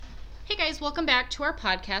guys, welcome back to our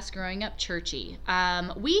podcast, Growing Up Churchy.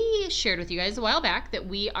 We shared with you guys a while back that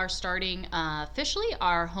we are starting officially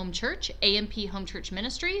our home church, AMP Home Church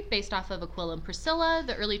Ministry, based off of Aquila and Priscilla.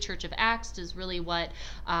 The early Church of Acts is really what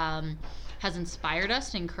has inspired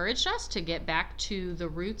us and encouraged us to get back to the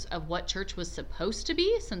roots of what church was supposed to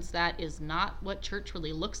be, since that is not what church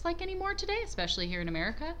really looks like anymore today, especially here in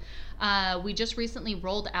America. We just recently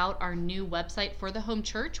rolled out our new website for the home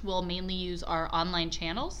church. We'll mainly use our online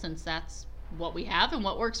channels since that's what we have and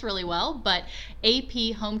what works really well, but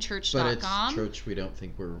aphomechurch.com. But it's church. We don't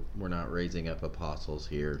think we're not raising up apostles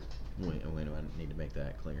here. We need to make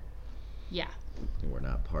that clear. Yeah. We're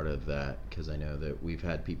not part of that, because I know that we've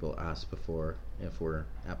had people ask before if we're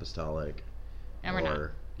apostolic. And we're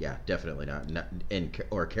not. Yeah, definitely not.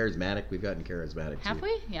 Or charismatic. We've gotten charismatic too. Have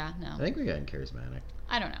we? Yeah, no. I think we've gotten charismatic.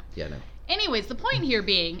 I don't know. Yeah, no. Anyways, the point here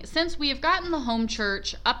being, since we have gotten the home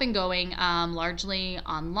church up and going, largely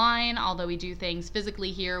online, although we do things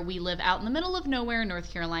physically here, we live out in the middle of nowhere in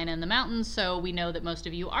North Carolina in the mountains, so we know that most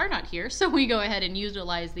of you are not here, so we go ahead and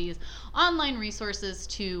utilize these online resources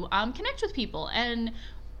to connect with people, and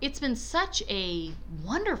it's been such a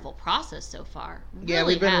wonderful process so far. Yeah,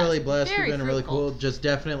 we've been really blessed. Very We've been really cool. Just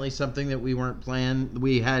definitely something that we weren't planned.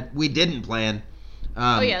 We didn't plan.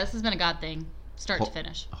 Oh yeah, this has been a God thing. Start to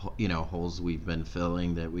finish. Holes we've been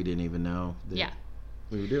filling that we didn't even know that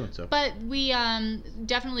we were doing. So, but we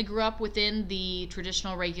definitely grew up within the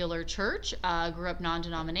traditional regular church. Grew up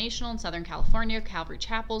non-denominational in Southern California, Calvary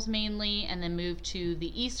Chapels mainly, and then moved to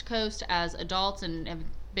the East Coast as adults and have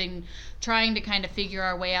been trying to kind of figure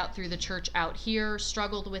our way out through the church out here.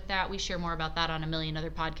 Struggled with that. We share more about that on a million other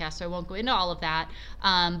podcasts, so I won't go into all of that.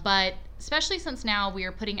 But especially since now we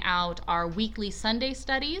are putting out our weekly Sunday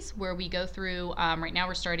studies where we go through, right now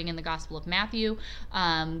we're starting in the Gospel of Matthew,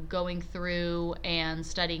 going through and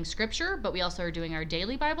studying scripture, but we also are doing our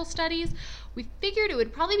daily Bible studies. We figured it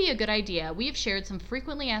would probably be a good idea. We have shared some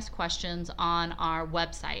frequently asked questions on our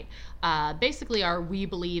website, basically our we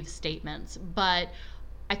believe statements, but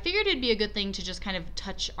I figured it'd be a good thing to just kind of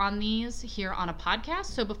touch on these here on a podcast.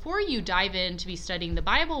 So before you dive in to be studying the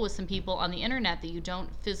Bible with some people on the internet that you don't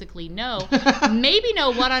physically know, maybe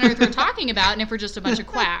know what on earth we're talking about and if we're just a bunch of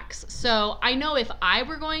quacks. So I know if I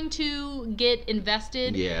were going to get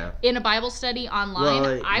invested in a Bible study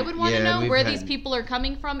online, I would want to know where these people are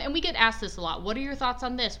coming from. And we get asked this a lot. What are your thoughts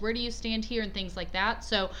on this? Where do you stand here? And things like that.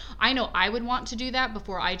 So I know I would want to do that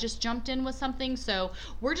before I just jumped in with something. So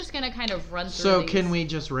we're just going to kind of run through So can we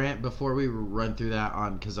just rant before we run through that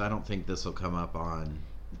because I don't think this will come up on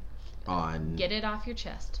Get it off your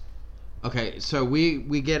chest. Okay, so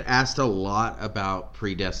we get asked a lot about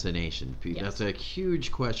predestination. Yes. That's a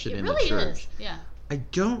huge question in really the church. Is. Yeah. I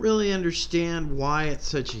don't really understand why it's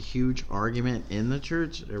such a huge argument in the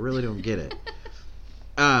church. I really don't get it.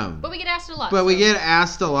 But we get asked a lot. We get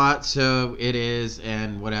asked a lot, so it is,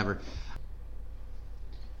 and whatever.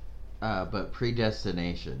 But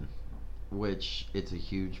predestination, which it's a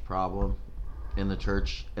huge problem in the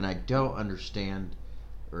church, and I don't understand,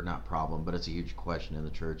 or not problem, but it's a huge question in the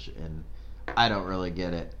church, and I don't really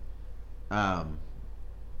get it.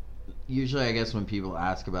 Usually, I guess when people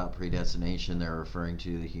ask about predestination, they're referring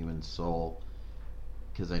to the human soul,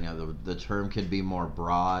 because I know the term can be more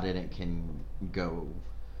broad, and it can go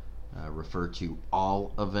refer to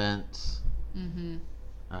all events. Mm-hmm.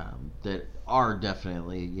 That are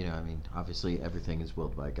definitely, obviously everything is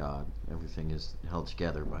willed by God. Everything is held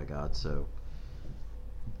together by God. So,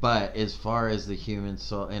 but as far as the human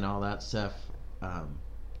soul and all that stuff,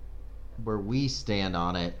 where we stand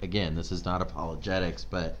on it, again, this is not apologetics,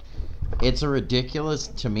 but it's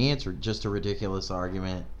to me, it's just a ridiculous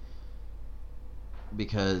argument,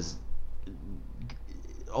 because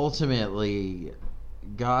ultimately,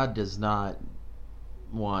 God does not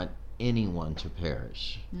want anyone to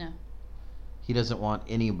perish. No. He doesn't want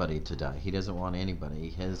anybody to die. He doesn't want anybody.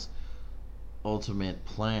 His ultimate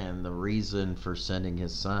plan, the reason for sending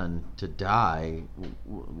his son to die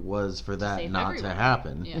was for that not to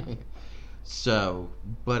happen. Yeah. So,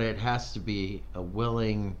 but it has to be a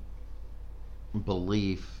willing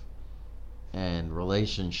belief and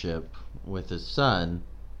relationship with his son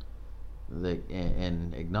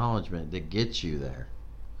and acknowledgement that gets you there.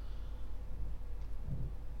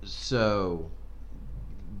 So,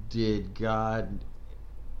 did God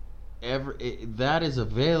that is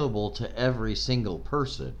available to every single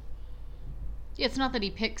person. Yeah, it's not that he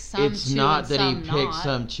picks some it's two not and that some he not. picks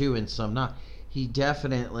some two and some not. He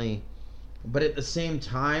definitely, but at the same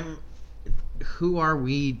time, who are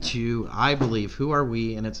we,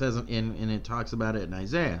 and it says and it talks about it in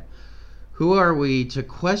Isaiah, who are we to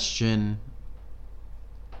question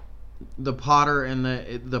the potter and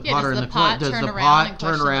the potter does and the the pot clay. Does turn the around and pot turn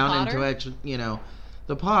question the around potter? into actually,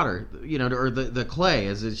 the potter, or the clay?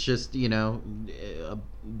 Is it's just a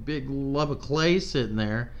big lump of clay sitting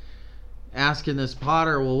there, asking this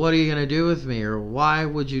potter, well, what are you gonna do with me, or why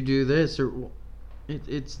would you do this, or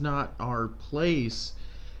it's not our place,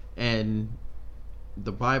 and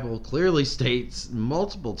the Bible clearly states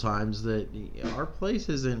multiple times that our place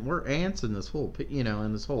isn't. We're ants in this whole,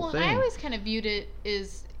 in this whole thing. I always kind of viewed it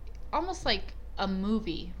as almost like a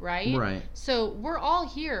movie, right? Right. So we're all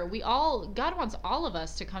here. God wants all of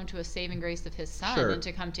us to come to a saving grace of His Son Sure. and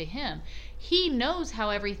to come to Him. He knows how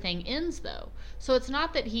everything ends, though. So it's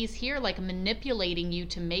not that He's here like manipulating you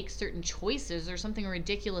to make certain choices or something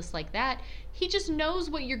ridiculous like that. He just knows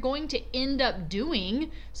what you're going to end up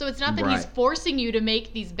doing. So it's not that He's Right. forcing you to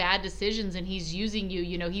make these bad decisions and He's using you,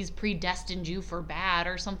 He's predestined you for bad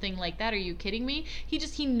or something like that. Are you kidding me?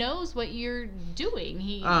 He knows what you're doing.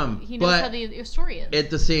 He knows but how the story is. At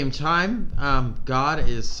the same time, God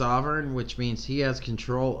is sovereign, which means He has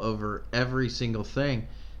control over every single thing,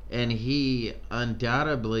 and He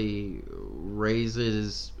undoubtedly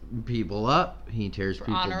raises people up. He tears For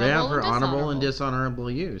people honorable down for and honorable and dishonorable.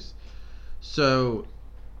 dishonorable use. So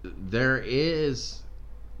there is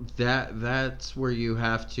that's where you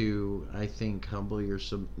have to, I think, humble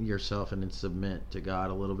yourself and then submit to God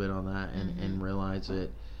a little bit on that, and realize that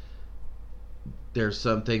there's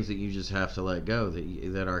some things that you just have to let go,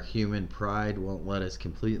 that our human pride won't let us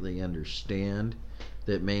completely understand,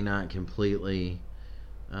 that may not completely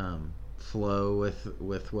flow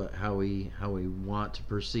with how we want to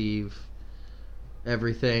perceive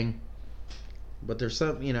everything. But there's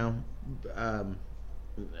some,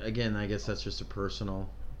 again, I guess that's just a personal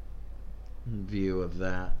view of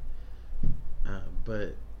that.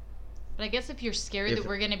 But I guess if you're scared If- that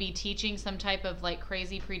we're going to be teaching some type of like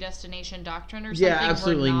crazy predestination doctrine or something, yeah,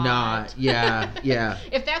 absolutely we're not. Yeah, yeah.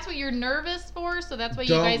 If that's what you're nervous for, so that's why you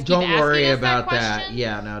Don't guys keep don't asking worry us about that that. question.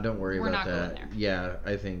 Yeah, no, don't worry We're about not that. going there. Yeah,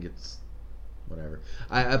 I think it's whatever.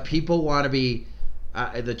 People want to be.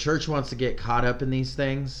 The church wants to get caught up in these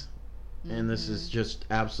things, and this is just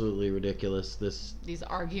absolutely ridiculous. These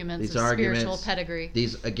arguments These of spiritual arguments, pedigree.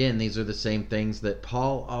 These are the same things that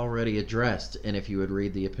Paul already addressed, and if you would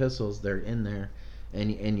read the epistles, they're in there,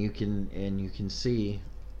 and you can see.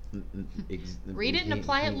 Read it and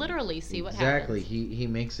apply it literally. See what exactly. happens. He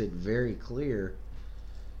makes it very clear.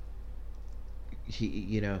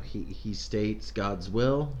 He states God's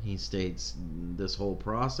will. He states this whole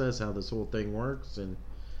process, how this whole thing works, and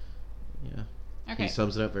Okay. he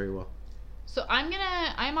sums it up very well. So I'm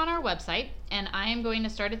on our website, and I am going to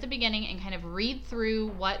start at the beginning and kind of read through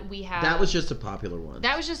what we have. That was just a popular one.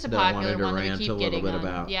 That was just a that I popular wanted to one that we rant keep a little getting bit on.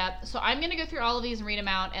 about. Yeah. So I'm going to go through all of these and read them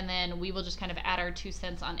out, and then we will just kind of add our 2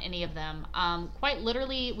 cents on any of them. Quite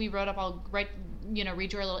literally, we wrote up. I'll read you a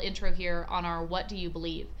little intro here on our "What Do You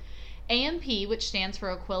Believe." AMP, which stands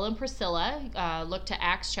for Aquila and Priscilla, look to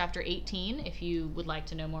Acts chapter 18 if you would like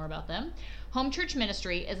to know more about them. Home Church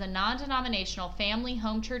Ministry is a non-denominational family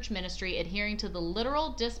home church ministry adhering to the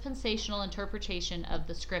literal dispensational interpretation of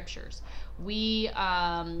the scriptures. We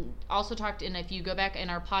also talked if you go back in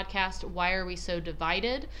our podcast, Why Are We So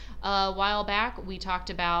Divided? A while back, we talked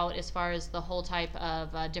about, as far as the whole type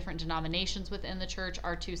of different denominations within the church,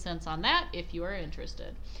 our 2 cents on that if you are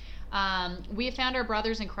interested. We have found our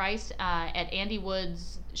brothers in Christ at Andy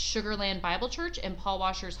Wood's Sugarland Bible Church and Paul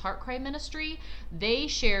Washer's Heart Cry Ministry. They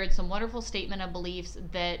shared some wonderful statement of beliefs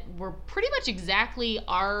that were pretty much exactly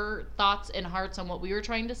our thoughts and hearts on what we were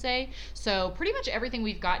trying to say. So pretty much everything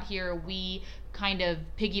we've got here, we kind of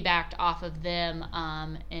piggybacked off of them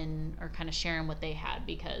and are kind of sharing what they had,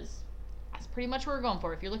 because that's pretty much what we're going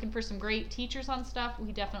for. If you're looking for some great teachers on stuff,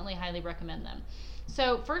 we definitely highly recommend them.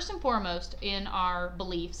 So first and foremost in our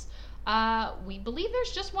beliefs, we believe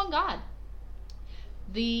there's just one God,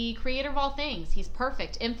 the creator of all things. He's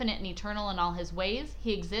perfect, infinite, and eternal in all his ways.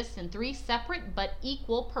 He exists in 3 separate but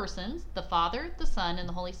equal persons, the Father, the Son, and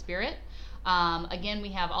the Holy Spirit. Again, we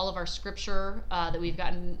have all of our scripture that we've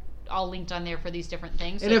gotten all linked on there for these different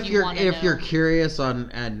things. So And if you're know, curious on,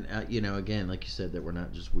 and again, like you said, that we're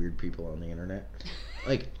not just weird people on the internet.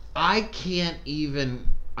 Like, I can't even.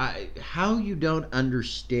 How you don't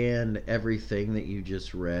understand everything that you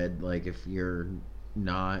just read, like if you're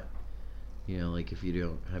not, like if you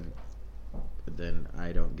don't have, then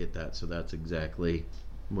I don't get that. So that's exactly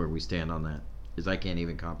where we stand on that, is I can't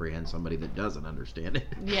even comprehend somebody that doesn't understand it.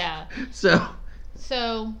 Yeah.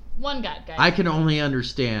 So one God, guys. I can only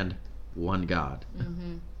understand one God.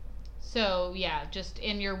 Mm-hmm. So yeah,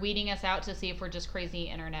 and you're weeding us out to see if we're just crazy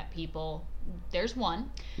internet people. There's one.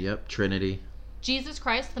 Yep, Trinity. Jesus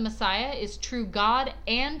Christ, the Messiah, is true God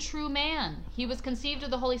and true man. He was conceived of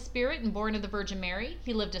the Holy Spirit and born of the Virgin Mary.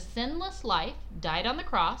 He lived a sinless life, died on the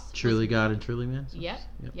cross. Truly God and truly man? Yep.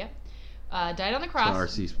 Died on the cross. So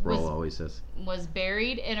R.C. Sproul always says. Was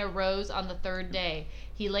buried and arose on the third day.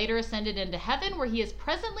 He later ascended into heaven, where he is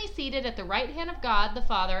presently seated at the right hand of God the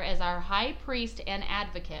Father as our high priest and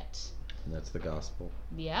advocate. And that's the gospel.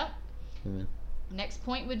 Yep. Amen. Next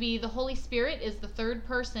point would be the Holy Spirit is the third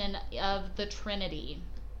person of the Trinity,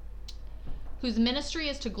 whose ministry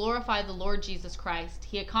is to glorify the Lord Jesus Christ.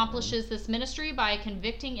 He accomplishes this ministry by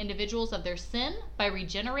convicting individuals of their sin, by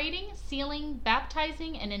regenerating, sealing,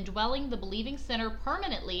 baptizing, and indwelling the believing sinner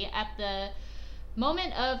permanently at the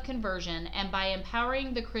moment of conversion, and by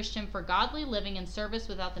empowering the Christian for godly living and service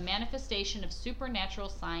without the manifestation of supernatural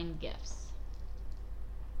sign gifts.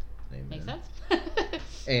 Amen. Make sense?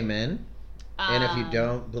 Amen. And if you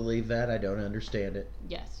don't believe that, I don't understand it.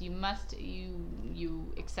 Yes, you must.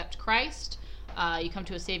 You accept Christ. You come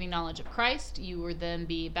to a saving knowledge of Christ. You will then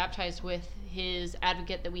be baptized with his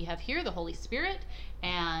advocate that we have here, the Holy Spirit,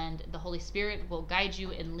 and the Holy Spirit will guide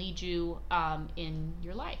you and lead you in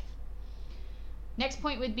your life. Next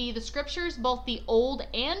point would be the scriptures, both the Old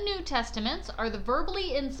and New Testaments, are the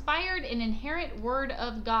verbally inspired and inerrant word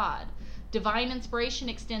of God. Divine inspiration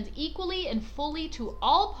extends equally and fully to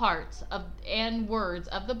all parts of and words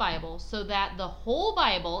of the Bible, so that the whole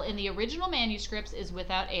Bible in the original manuscripts is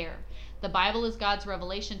without error. The Bible is God's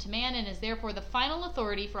revelation to man and is therefore the final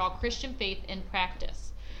authority for all Christian faith and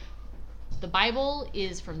practice. The Bible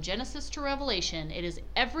is from Genesis to Revelation. It is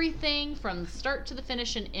everything from start to the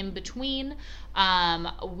finish and in between.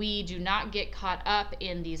 We do not get caught up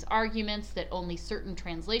in these arguments that only certain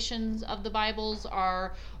translations of the Bibles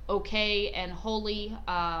are okay and holy. Nope.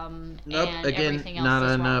 And again, everything else not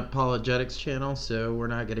is an wrong. apologetics channel, so we're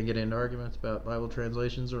not going to get into arguments about Bible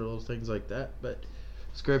translations or little things like that. But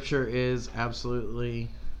Scripture is absolutely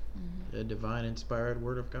a divine, inspired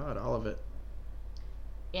Word of God, all of it.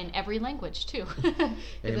 In every language, too.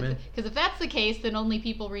 Amen. Because if that's the case, then only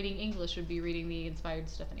people reading English would be reading the inspired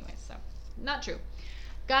stuff anyway. So, not true.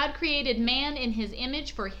 God created man in his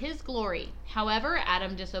image for his glory. However,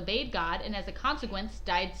 Adam disobeyed God and as a consequence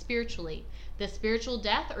died spiritually. The spiritual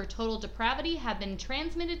death or total depravity have been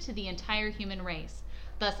transmitted to the entire human race.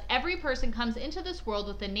 Thus, every person comes into this world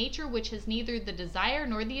with a nature which has neither the desire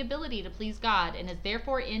nor the ability to please God and is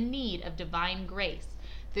therefore in need of divine grace.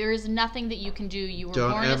 There is nothing that you can do. You were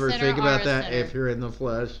Don't born a ever sinner, think about are a that sinner. if you're in the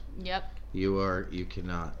flesh. Yep. You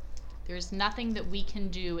cannot. There's nothing that we can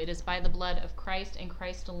do. It is by the blood of Christ and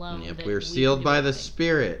Christ alone. And if that we're we sealed can do by the anything.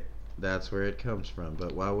 Spirit, that's where it comes from.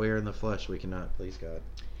 But while we're in the flesh, we cannot please God.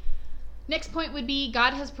 Next point would be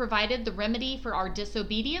God has provided the remedy for our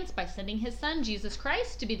disobedience by sending his son, Jesus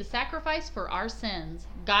Christ, to be the sacrifice for our sins.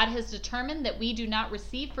 God has determined that we do not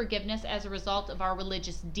receive forgiveness as a result of our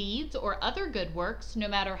religious deeds or other good works, no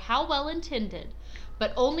matter how well intended,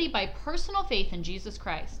 but only by personal faith in Jesus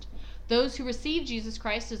Christ. Those who receive Jesus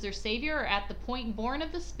Christ as their Savior are at the point born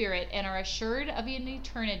of the Spirit and are assured of an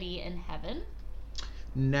eternity in heaven.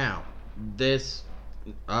 Now, this,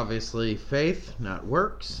 obviously, faith, not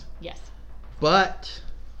works. Yes. But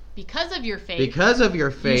Because of your faith,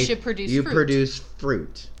 you should produce you fruit. produce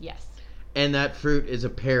fruit. Yes. And that fruit is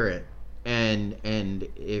apparent. And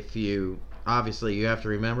if you, obviously, you have to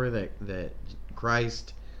remember that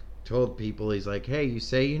Christ told people, he's like, hey, you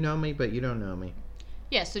say you know me, but you don't know me.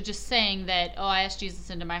 Yeah, so just saying that, I asked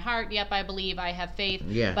Jesus into my heart. Yep, I believe, I have faith,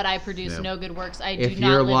 but I produce no good works. I do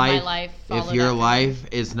not live my life followed If your after life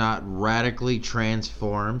is not radically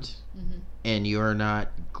transformed and you're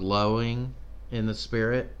not glowing in the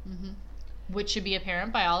Spirit. which should be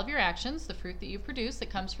apparent by all of your actions, the fruit that you produce that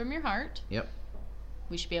comes from your heart. Yep.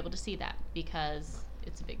 We should be able to see that because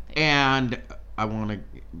it's a big thing. And I want to,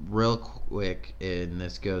 real quick, and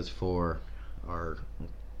this goes for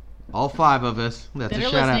all 5 of us. That's that a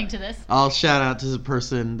are shout listening out. to this. I'll shout out to the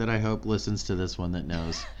person that I hope listens to this one that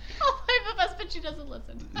knows. All 5 of us, but she doesn't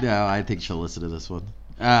listen. No, I think she'll listen to this one.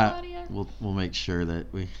 Claudia. We'll make sure that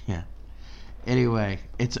Anyway,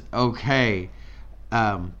 it's okay.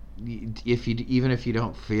 If you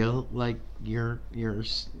don't feel like you're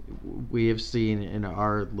we have seen in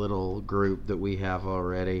our little group that we have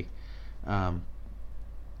already,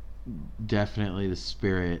 definitely the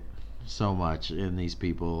Spirit so much in these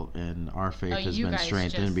people, and our faith has you been guys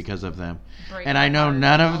strengthened just because of them. Break And I know my heart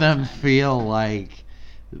none all of the them time. feel like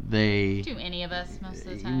they Do any of us most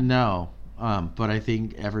of the time? no, but I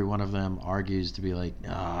think every one of them argues to be like,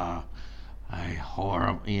 I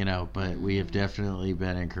horrible, but we have definitely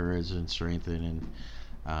been encouraged and strengthened,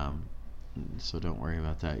 and so don't worry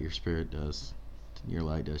about that. Your spirit does, your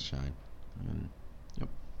light does shine. And yep.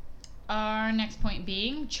 Our next point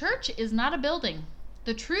being, church is not a building.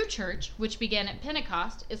 The true church, which began at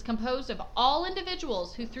Pentecost, is composed of all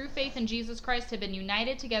individuals who through faith in Jesus Christ have been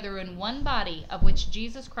united together in one body, of which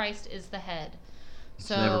Jesus Christ is the head. It's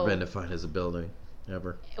never been defined as a building,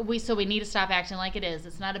 ever. So we need to stop acting like it is.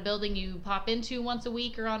 It's not a building you pop into once a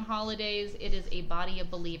week or on holidays. It is a body of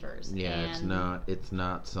believers. Yeah, it's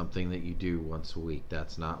not something that you do once a week.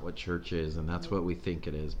 That's not what church is, and that's what we think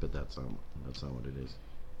it is, but that's not what it is.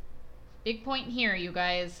 Big point here, you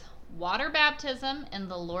guys. Water baptism and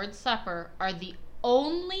the Lord's Supper are the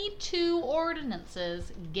only two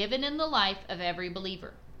ordinances given in the life of every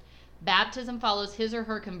believer. Baptism follows his or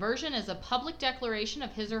her conversion as a public declaration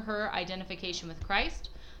of his or her identification with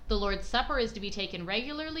Christ. The Lord's Supper is to be taken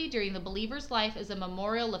regularly during the believer's life as a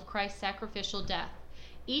memorial of Christ's sacrificial death.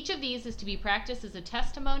 Each of these is to be practiced as a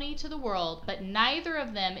testimony to the world, but neither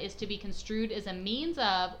of them is to be construed as a means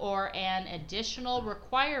of or an additional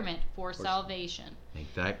requirement for salvation.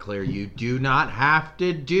 Make that clear. You do not have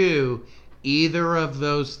to do either of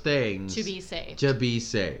those things to be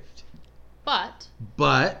saved.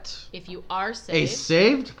 But if you are saved, a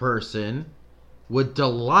saved person would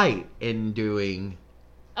delight in doing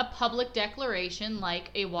a public declaration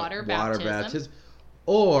like a water baptism.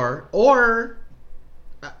 Or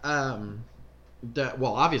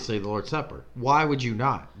obviously the Lord's Supper. Why would you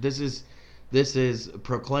not? This is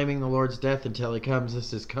proclaiming the Lord's death until he comes.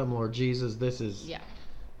 This is come Lord Jesus. This is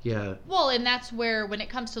yeah. Well, and that's where when it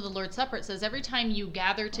comes to the Lord's Supper, it says every time you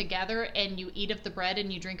gather together and you eat of the bread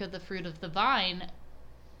and you drink of the fruit of the vine,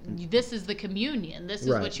 this is the communion. This is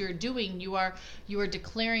what you're doing. You are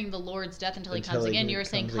declaring the Lord's death until he comes again. You're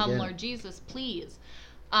saying, "Come, Lord Jesus, please."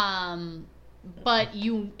 But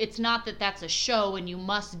it's not that that's a show and you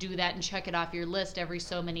must do that and check it off your list every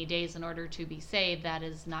so many days in order to be saved. That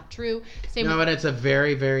is not true. And it's a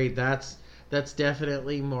very, very, that's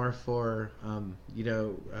definitely more for, I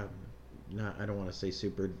don't want to say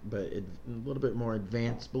super, but a little bit more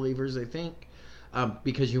advanced believers, I think,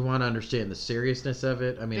 because you want to understand the seriousness of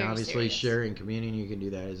it. I mean, very obviously serious. Sharing communion, you can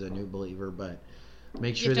do that as a new believer, but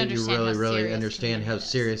make sure that you really understand how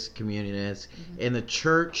serious communion is. Mm-hmm. And the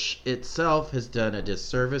church itself has done a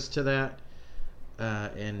disservice to that.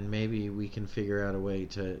 And maybe we can figure out a way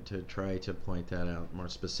to try to point that out more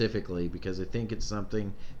specifically, because I think it's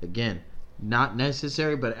something, again, not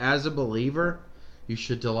necessary, but as a believer, you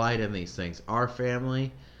should delight in these things. Our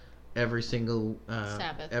family, every single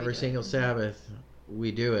Sabbath,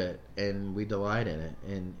 we do it, and we delight in it.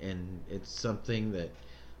 And it's something that,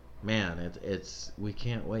 man, it's we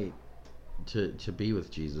can't wait to be with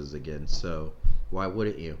Jesus again. So why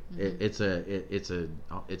wouldn't you? Mm-hmm.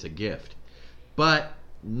 It's a gift. But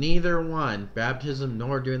neither one, baptism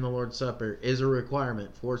nor doing the Lord's Supper, is a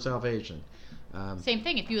requirement for salvation. Same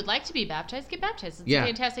thing. If you would like to be baptized, get baptized. It's a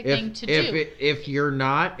fantastic thing to do. If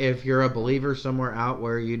you're a believer somewhere out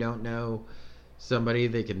where you don't know somebody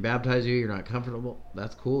that can baptize you, you're not comfortable,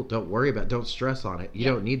 that's cool. Don't worry about it. Don't stress on it. You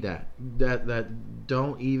don't need that. That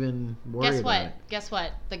don't even worry about it. Guess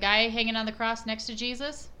what? The guy hanging on the cross next to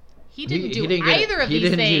Jesus, he didn't do either of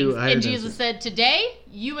these things. And Jesus said, today,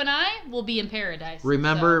 you and I will be in paradise.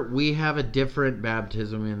 Remember, we have a different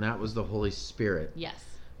baptism, and that was the Holy Spirit. Yes.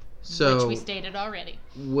 So, which we stated already.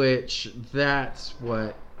 That's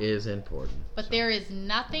what is important. But there is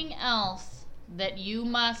nothing else that you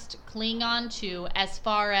must cling on to as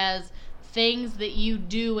far as things that you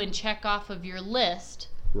do and check off of your list.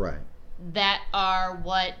 Right. That are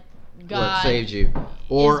what God saves you,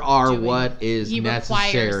 or are doing. What is He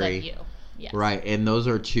necessary. Requires of you. Yes. Right, and those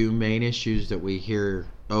are two main issues that we hear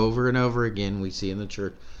over and over again. We see in the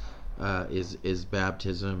church is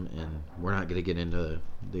baptism, and we're not going to get into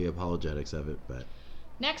the apologetics of it. But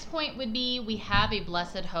next point would be we have a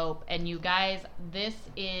blessed hope, and you guys, this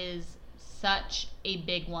is such a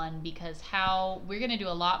big one, because how we're going to do a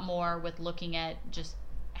lot more with looking at just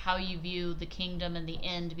how you view the kingdom and the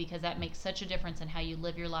end, because that makes such a difference in how you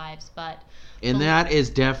live your lives. That is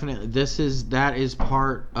definitely that is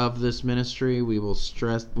part of this ministry. We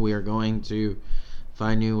are going to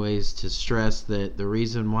find new ways to stress that the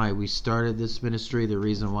reason why we started this ministry, the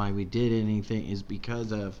reason why we did anything, is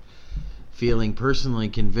because of feeling personally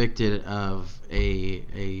convicted of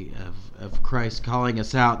of Christ calling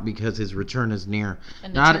us out because his return is near.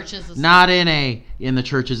 And the church is asleep. Not in the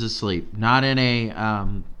church is asleep. Not in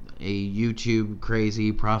a YouTube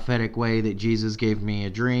crazy prophetic way that Jesus gave me a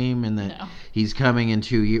dream and that he's coming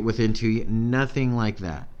within 2 years. Nothing like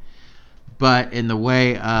that. But in the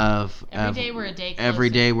way of every day we're a day closer. Every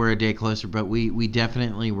day we're a day closer. But we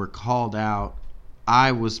definitely were called out.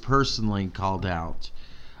 I was personally called out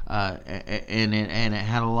and it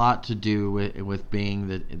had a lot to do with being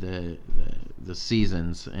the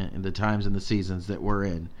seasons and the times and the seasons that we're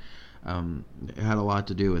in. It had a lot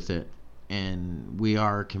to do with it, and we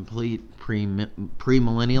are complete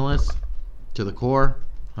premillennialists to the core,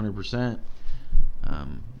 100%.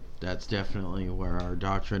 That's definitely where our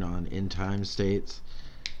doctrine on end time states.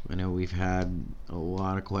 I know we've had a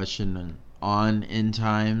lot of question on end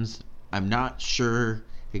times. I'm not sure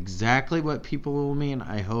exactly what people will mean.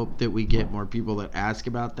 I hope that we get more people that ask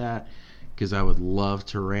about that, because I would love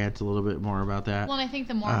to rant a little bit more about that. Well, and I think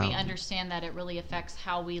the more we understand that, it really affects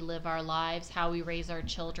how we live our lives, how we raise our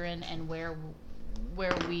children, and where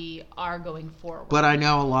we are going forward. But I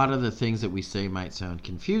know a lot of the things that we say might sound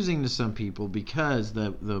confusing to some people, because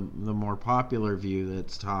the more popular view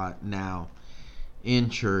that's taught now in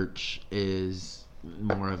church is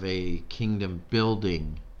more of a kingdom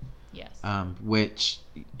building. Yes. Which,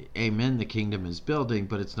 amen, the kingdom is building,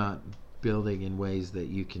 but it's not building in ways that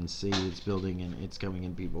you can see. It's building, and it's coming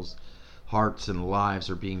in people's hearts, and lives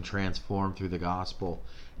are being transformed through the gospel.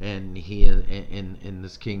 And he in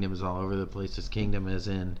this kingdom is all over the place. This kingdom is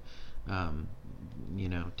in,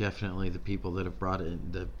 definitely the people that have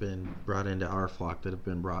been brought into our flock, that have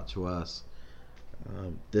been brought to us.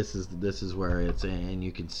 This is where it's, and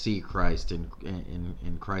you can see Christ,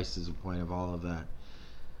 and Christ is the point of all of that.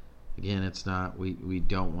 Again, it's not, we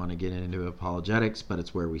don't want to get into apologetics, but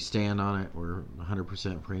it's where we stand on it. We're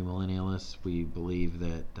 100% premillennialists. We believe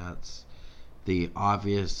that that's the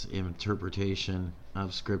obvious interpretation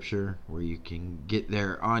of Scripture, where you can get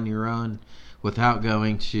there on your own without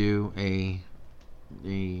going to a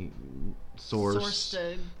source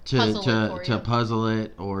to puzzle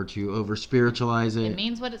it or to over spiritualize it. It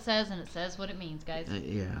means what it says, and it says what it means, guys.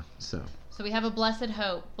 So we have a blessed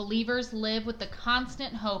hope. Believers live with the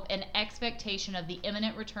constant hope and expectation of the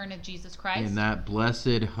imminent return of Jesus Christ. And that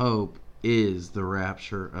blessed hope is the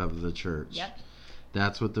rapture of the church. Yep.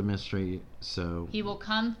 That's what the mystery, so... He will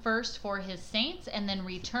come first for his saints and then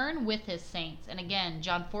return with his saints. And again,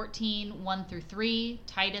 John 14, 1 through 3,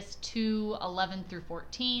 Titus 2, 11 through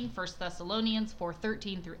 14, 1 Thessalonians 4,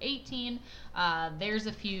 13 through 18. There's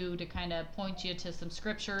a few to kind of point you to some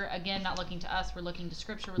Scripture. Again, not looking to us, we're looking to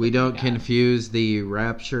Scripture. We don't confuse the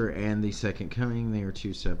rapture and the second coming. They are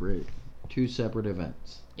two separate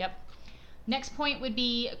events. Yep. Next point would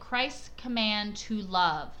be Christ's command to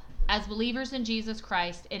love. As believers in Jesus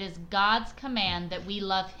Christ, it is God's command that we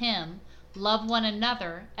love him, love one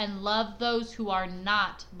another, and love those who are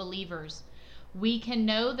not believers. We can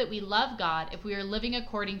know that we love God if we are living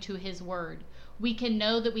according to his word. We can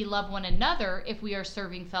know that we love one another if we are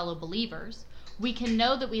serving fellow believers. We can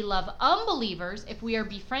know that we love unbelievers if we are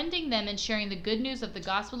befriending them and sharing the good news of the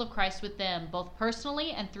gospel of Christ with them, both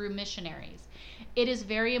personally and through missionaries. It is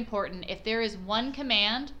very important. If there is one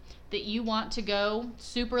command that you want to go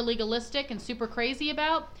super legalistic and super crazy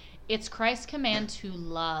about, it's Christ's command to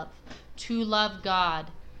love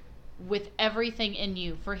God with everything in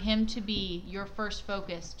you, for him to be your first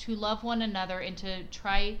focus, to love one another, and to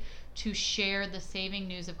try to share the saving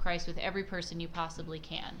news of Christ with every person you possibly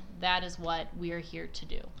can. That is what we are here to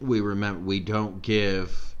do. We remember, we don't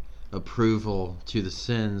give approval to the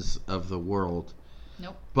sins of the world.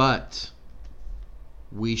 Nope. But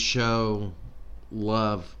we show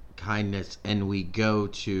love, kindness, and we go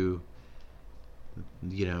to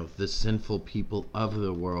the sinful people of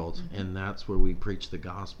the world, mm-hmm. and that's where we preach the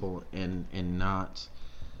gospel, and not,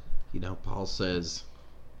 Paul says,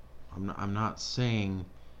 I'm not saying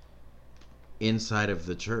inside of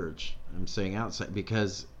the church, I'm saying outside,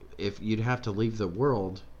 because if you'd have to leave the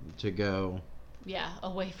world to go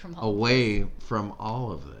away from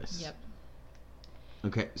all of this. Yep.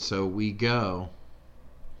 Okay, so we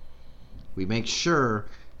make sure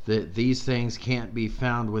that these things can't be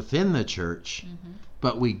found within the church, mm-hmm.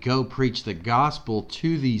 but we go preach the gospel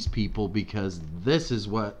to these people, because this is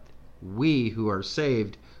what we who are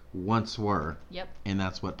saved once were. Yep. And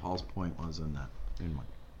that's what Paul's point was in that.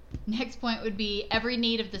 Next point would be every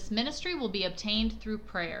need of this ministry will be obtained through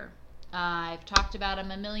prayer. I've talked about him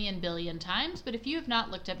a million billion times, but if you have not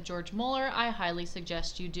looked up George Mueller, I highly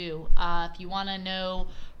suggest you do. If you want to know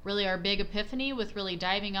really our big epiphany with really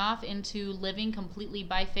diving off into living completely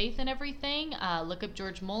by faith and everything, look up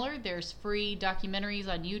George Mueller. There's free documentaries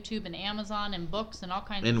on YouTube and Amazon and books and all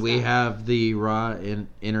kinds of stuff. And we have the raw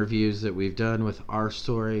interviews that we've done with our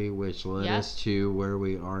story, which led us to where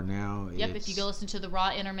we are now. Yep, if you go listen to the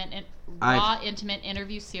raw intimate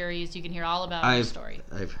interview series, you can hear all about our story.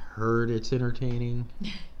 I've heard it's entertaining.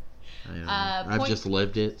 I've just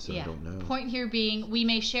lived it, so I don't know. Point here being, we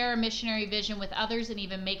may share a missionary vision with others and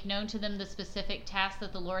even make known to them the specific tasks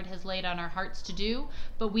that the Lord has laid on our hearts to do,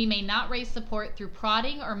 but we may not raise support through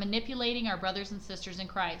prodding or manipulating our brothers and sisters in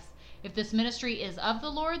Christ. If this ministry is of the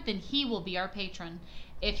Lord, then He will be our patron.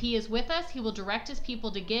 If He is with us, He will direct His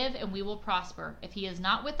people to give, and we will prosper. If He is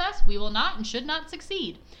not with us, we will not and should not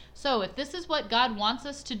succeed. So if this is what God wants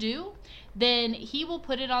us to do, then He will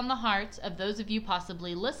put it on the hearts of those of you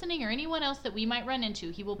possibly listening or anyone else that we might run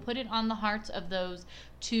into. He will put it on the hearts of those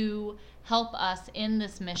to help us in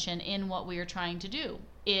this mission, in what we are trying to do.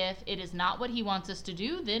 If it is not what He wants us to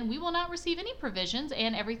do, then we will not receive any provisions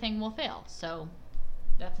and everything will fail. So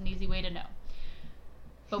that's an easy way to know.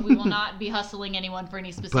 But we will not be hustling anyone for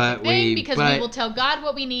any specific thing, because we will tell God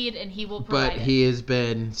what we need and He will provide it. But He has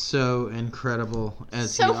been so incredible.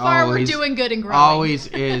 So far we're doing good and growing. Always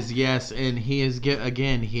is, yes. And He is,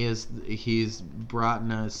 again, He's brought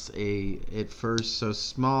us at first so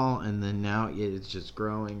small, and then now it's just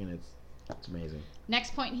growing, and it's amazing.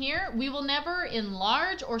 Next point here, we will never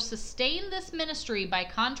enlarge or sustain this ministry by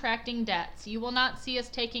contracting debts. You will not see us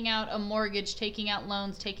taking out a mortgage, taking out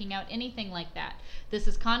loans, taking out anything like that. This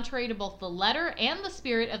is contrary to both the letter and the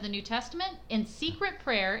spirit of the New Testament. In secret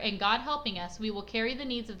prayer and God helping us, we will carry the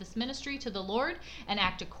needs of this ministry to the Lord and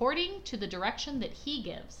act according to the direction that He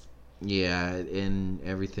gives. Yeah, and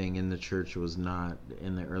everything in the church was not,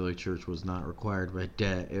 in the early church, was not required by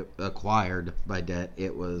debt, acquired by debt.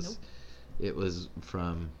 It was... Nope. It was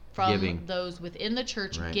from giving. Those within the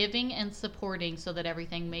church, right. Giving and supporting so that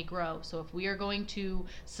everything may grow. So if we are going to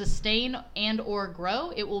sustain and or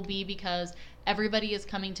grow, it will be because everybody is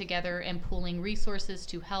coming together and pooling resources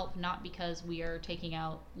to help, not because we are taking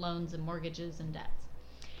out loans and mortgages and debts.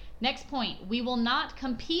 Next point, we will not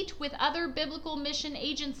compete with other biblical mission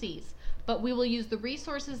agencies, but we will use the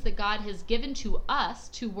resources that God has given to us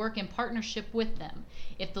to work in partnership with them.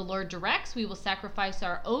 If the Lord directs, we will sacrifice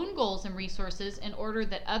our own goals and resources in order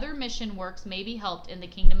that other mission works may be helped and the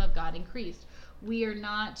kingdom of God increased. We are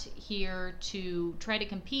not here to try to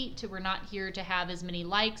compete. We're not here to have as many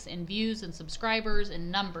likes and views and subscribers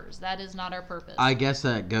and numbers. That is not our purpose. I guess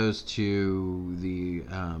that goes to the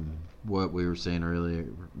what we were saying earlier,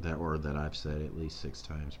 that I've said at least 6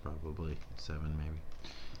 times, probably 7 maybe,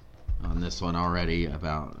 on this one already,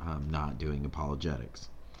 about not doing apologetics.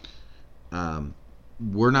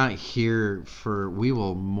 We're not here for, we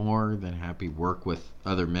will more than happy work with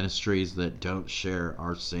other ministries that don't share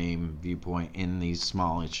our same viewpoint in these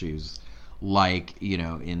small issues, like,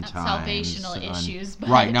 in times. Salvational issues. But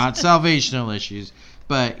right, not salvational issues.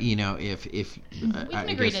 But, if we can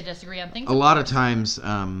agree to disagree on things. A lot of times,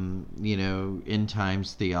 end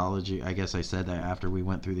times theology, I guess I said that after we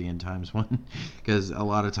went through the end times one, because a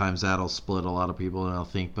lot of times that'll split a lot of people, and I'll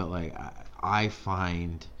think, but I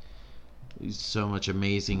find so much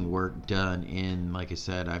amazing work done in, like I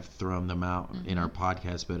said, I've thrown them out in our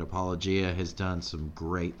podcast, but Apologia has done some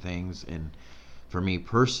great things, and for me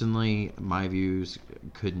personally, my views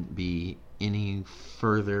couldn't be any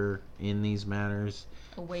further in these matters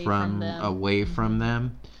away from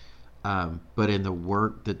them. But in the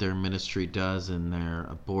work that their ministry does in their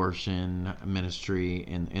abortion ministry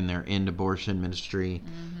and in their end abortion ministry,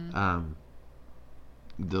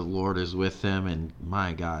 the Lord is with them, and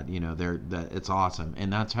my God, it's awesome,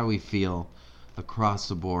 and that's how we feel across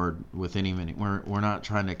the board with any minute. We're not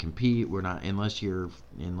trying to compete. We're not, unless you're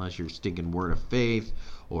stinking word of faith,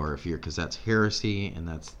 or if you're, because that's heresy, and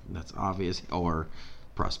that's obvious, or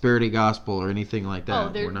prosperity gospel or anything like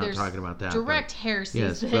that. We're not talking about that. Direct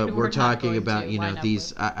heresies. Yes, but we're talking about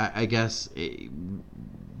these. I guess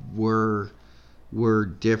we're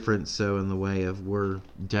different. So in the way of, we're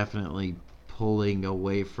definitely pulling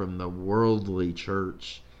away from the worldly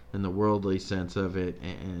church and the worldly sense of it,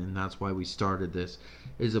 and that's why we started this,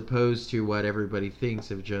 as opposed to what everybody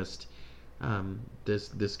thinks of just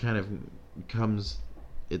this kind of comes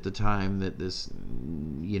at the time that this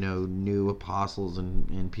new apostles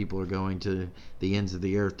and people are going to the ends of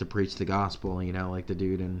the earth to preach the gospel, like the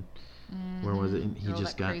dude in where was it, he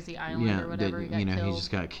just got crazy island or whatever, he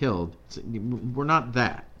just got killed. So we're not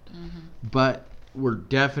that, but we're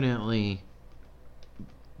definitely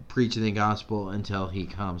preaching the gospel until he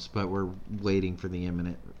comes, but we're waiting for the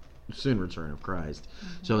imminent soon return of Christ.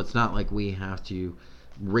 So it's not like we have to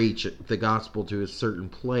reach the gospel to a certain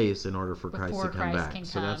place in order for Christ to come back.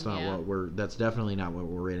 So that's not that's definitely not what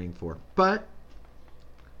we're waiting for. But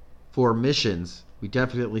for missions, we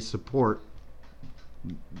definitely support,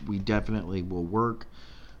 we definitely will work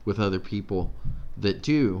with other people that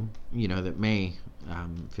do, that may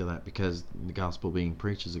feel that, because the gospel being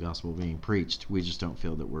preached is the gospel being preached. We just don't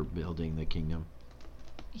feel that we're building the kingdom.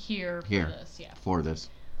 here Here. for this. Yeah. For this.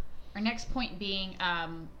 Our next point being,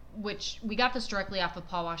 which we got this directly off of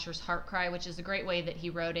Paul Washer's Heart Cry, which is a great way that he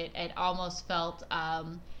wrote it. It almost felt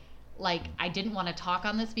like I didn't want to talk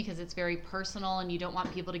on this because it's very personal and you don't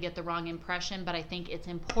want people to get the wrong impression, but I think it's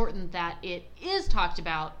important that it is talked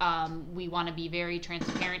about. We want to be very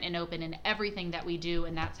transparent and open in everything that we do,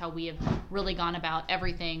 and that's how we have really gone about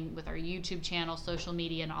everything with our YouTube channel, social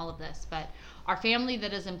media, and all of this. But our family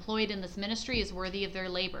that is employed in this ministry is worthy of their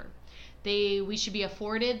labor. We should be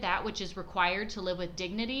afforded that which is required to live with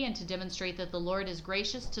dignity and to demonstrate that the Lord is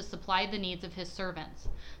gracious to supply the needs of his servants.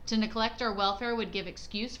 To neglect our welfare would give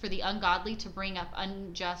excuse for the ungodly to bring up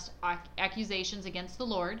unjust accusations against the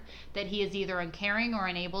Lord, that he is either uncaring or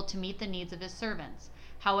unable to meet the needs of his servants.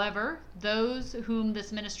 However, those whom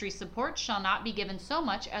this ministry supports shall not be given so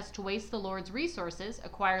much as to waste the Lord's resources,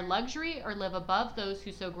 acquire luxury, or live above those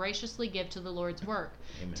who so graciously give to the Lord's work.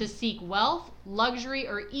 Amen. To seek wealth, luxury,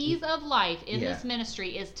 or ease of life in this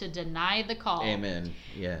ministry is to deny the call. Amen.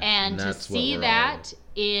 Yeah. And to see that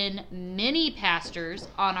in many pastors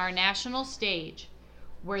on our national stage,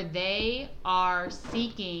 where they are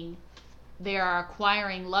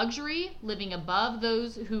acquiring luxury, living above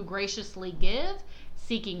those who graciously give,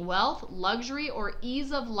 seeking wealth, luxury, or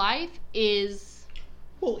ease of life is...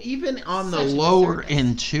 Well, even on the lower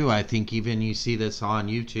end, too, I think even you see this on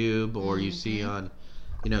YouTube or you see on,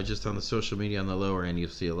 just on the social media on the lower end, you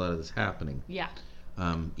see a lot of this happening. Yeah.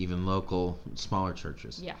 Even local, smaller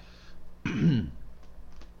churches. Yeah.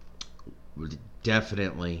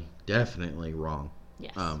 Definitely wrong.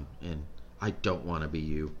 Yes. And I don't want to be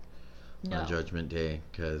you. On Judgment Day,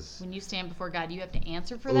 because when you stand before God, you have to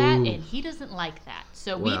answer for that, and he doesn't like that.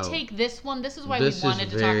 So we take this one. This is why we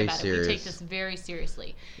wanted to talk about it. We take this very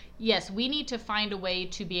seriously. Yes, we need to find a way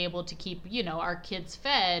to be able to keep, our kids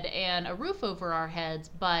fed and a roof over our heads.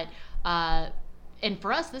 But and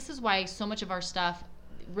for us, this is why so much of our stuff,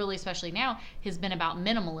 really especially now, has been about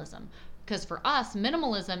minimalism. Because for us,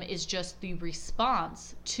 minimalism is just the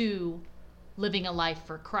response to living a life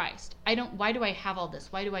for Christ. Why do I have all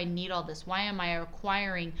this? Why do I need all this? Why am I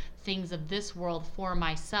acquiring things of this world for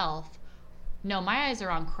myself? No, my eyes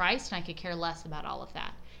are on Christ, and I could care less about all of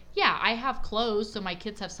that. Yeah, I have clothes so my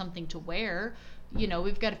kids have something to wear.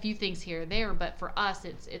 We've got a few things here or there, but for us,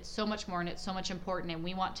 it's so much more and it's so much important, and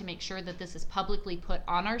we want to make sure that this is publicly put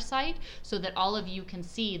on our site so that all of you can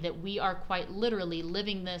see that we are quite literally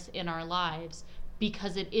living this in our lives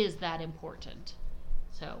because it is that important.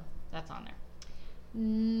 So that's on there.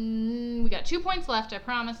 We got 2 points left, I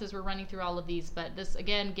promise, as we're running through all of these, but this,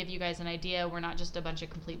 again, give you guys an idea. We're not just a bunch of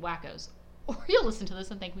complete wackos. Or you'll listen to this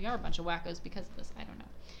and think we are a bunch of wackos because of this. I don't know.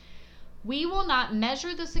 We will not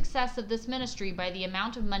measure the success of this ministry by the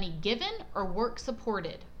amount of money given or work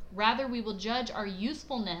supported. Rather, we will judge our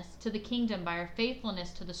usefulness to the kingdom by our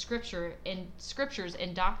faithfulness to the scriptures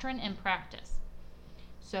in doctrine and practice.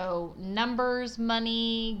 So numbers,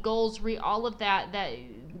 money, goals, all of that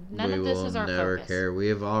none of this is our focus. We will never care.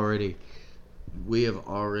 We have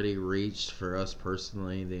already reached, for us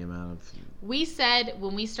personally, the amount of... We said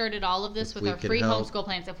when we started all of this with our free homeschool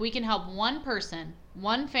plans, if we can help one person,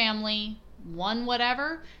 one family, one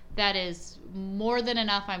whatever, that is more than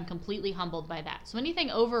enough. I'm completely humbled by that. So anything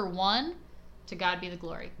over one, to God be the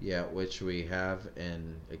glory. Yeah, which we have,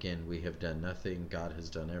 and again, we have done nothing. God has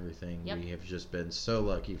done everything. Yep. We have just been so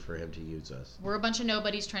lucky for him to use us. We're a bunch of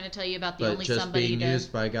nobodies trying to tell you about the only somebody just being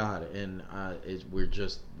used by God, and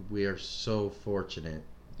we are so fortunate.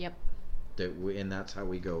 Yep. And that's how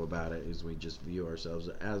we go about it, is we just view ourselves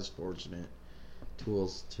as fortunate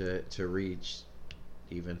tools to reach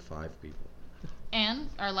even 5 people. And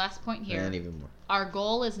our last point here. And even more. Our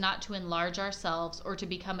goal is not to enlarge ourselves or to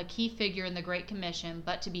become a key figure in the Great Commission,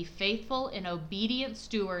 but to be faithful and obedient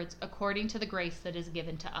stewards according to the grace that is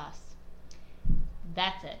given to us.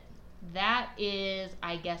 That's it. That is,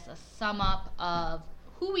 I guess, a sum up of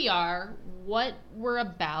who we are, what we're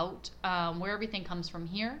about, where everything comes from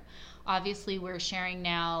here. Obviously, we're sharing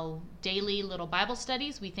now daily little Bible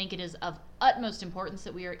studies. We think it is of utmost importance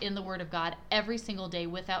that we are in the Word of God every single day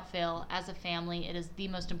without fail. As a family, it is the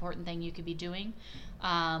most important thing you could be doing.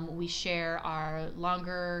 We share our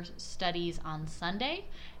longer studies on Sunday,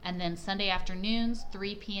 and then Sunday afternoons,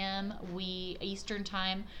 3 p.m. Eastern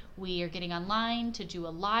time, we are getting online to do a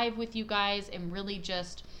live with you guys and really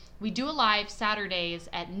just... We do a live Saturdays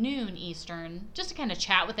at noon Eastern, just to kind of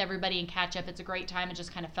chat with everybody and catch up. It's a great time and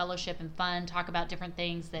just kind of fellowship and fun, talk about different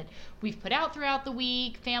things that we've put out throughout the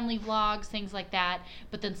week, family vlogs, things like that.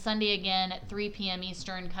 But then Sunday again at 3 p.m.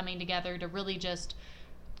 Eastern, coming together to really just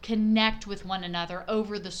connect with one another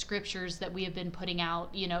over the scriptures that we have been putting out,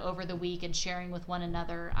 over the week and sharing with one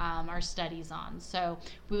another our studies on. So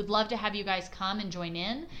we would love to have you guys come and join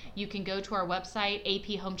in. You can go to our website,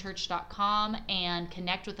 aphomechurch.com, and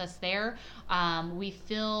connect with us there. We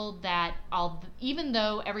feel that even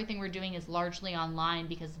though everything we're doing is largely online,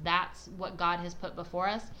 because that's what God has put before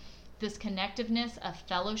us, this connectiveness of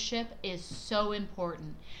fellowship is so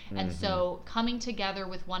important. And so coming together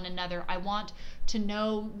with one another, we want to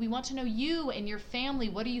know you and your family.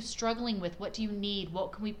 What are you struggling with? What do you need?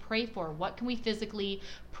 What can we pray for? What can we physically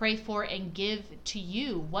pray for and give to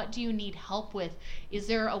you? What do you need help with? Is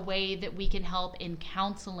there a way that we can help in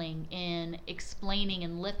counseling, in explaining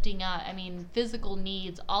and lifting up? I mean, physical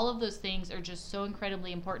needs, all of those things are just so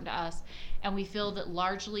incredibly important to us. And we feel that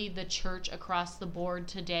largely the church across the board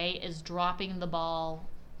today is dropping the ball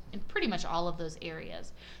in pretty much all of those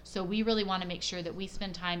areas. So we really want to make sure that we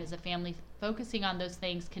spend time as a family focusing on those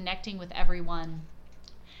things, connecting with everyone,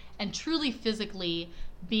 and truly physically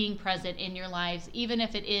being present in your lives, even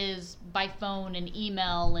if it is by phone and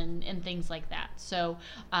email and things like that. So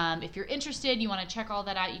if you're interested, you want to check all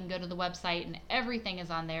that out, you can go to the website and everything is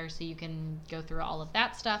on there, so you can go through all of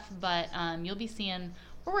that stuff. But you'll be seeing,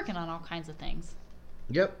 we're working on all kinds of things.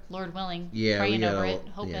 Yep. Lord willing. Yeah. Praying over it,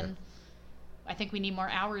 hoping. Yeah. I think we need more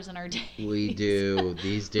hours in our day. We do.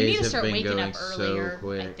 These days we need to have start been waking going up earlier. so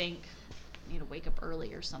quick. I think we need to wake up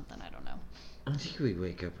early or something. I don't know. I think we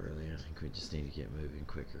wake up early. I think we just need to get moving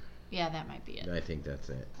quicker. Yeah, that might be it. I think that's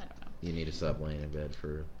it. I don't know. You need to stop laying in bed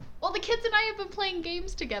for... Well, the kids and I have been playing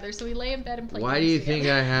games together, so we lay in bed and play Why games do you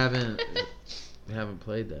together. think I haven't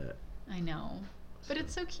played that? I know. But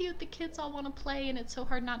it's so cute. The kids all want to play, and it's so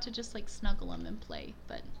hard not to just, snuggle them and play.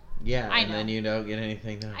 But yeah, I and know. then you don't get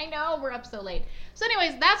anything done. I know. We're up so late. So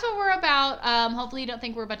anyways, that's what we're about. Hopefully you don't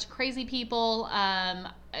think we're a bunch of crazy people.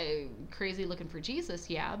 Crazy looking for Jesus,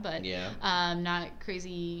 yeah, but not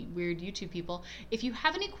crazy, weird YouTube people. If you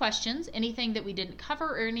have any questions, anything that we didn't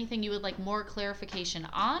cover, or anything you would like more clarification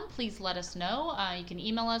on, please let us know. You can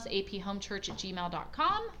email us,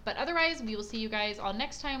 aphomechurch@gmail.com. But otherwise, we will see you guys all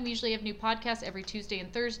next time. We usually have new podcasts every Tuesday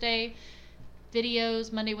and Thursday.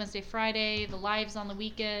 Videos Monday, Wednesday, Friday, the lives on the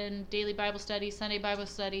weekend, daily Bible studies, Sunday Bible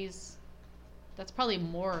studies. That's probably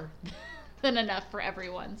more than enough for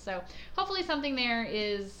everyone. So hopefully something there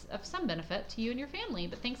is of some benefit to you and your family.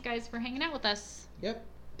 But thanks, guys, for hanging out with us. Yep.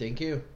 Thank you.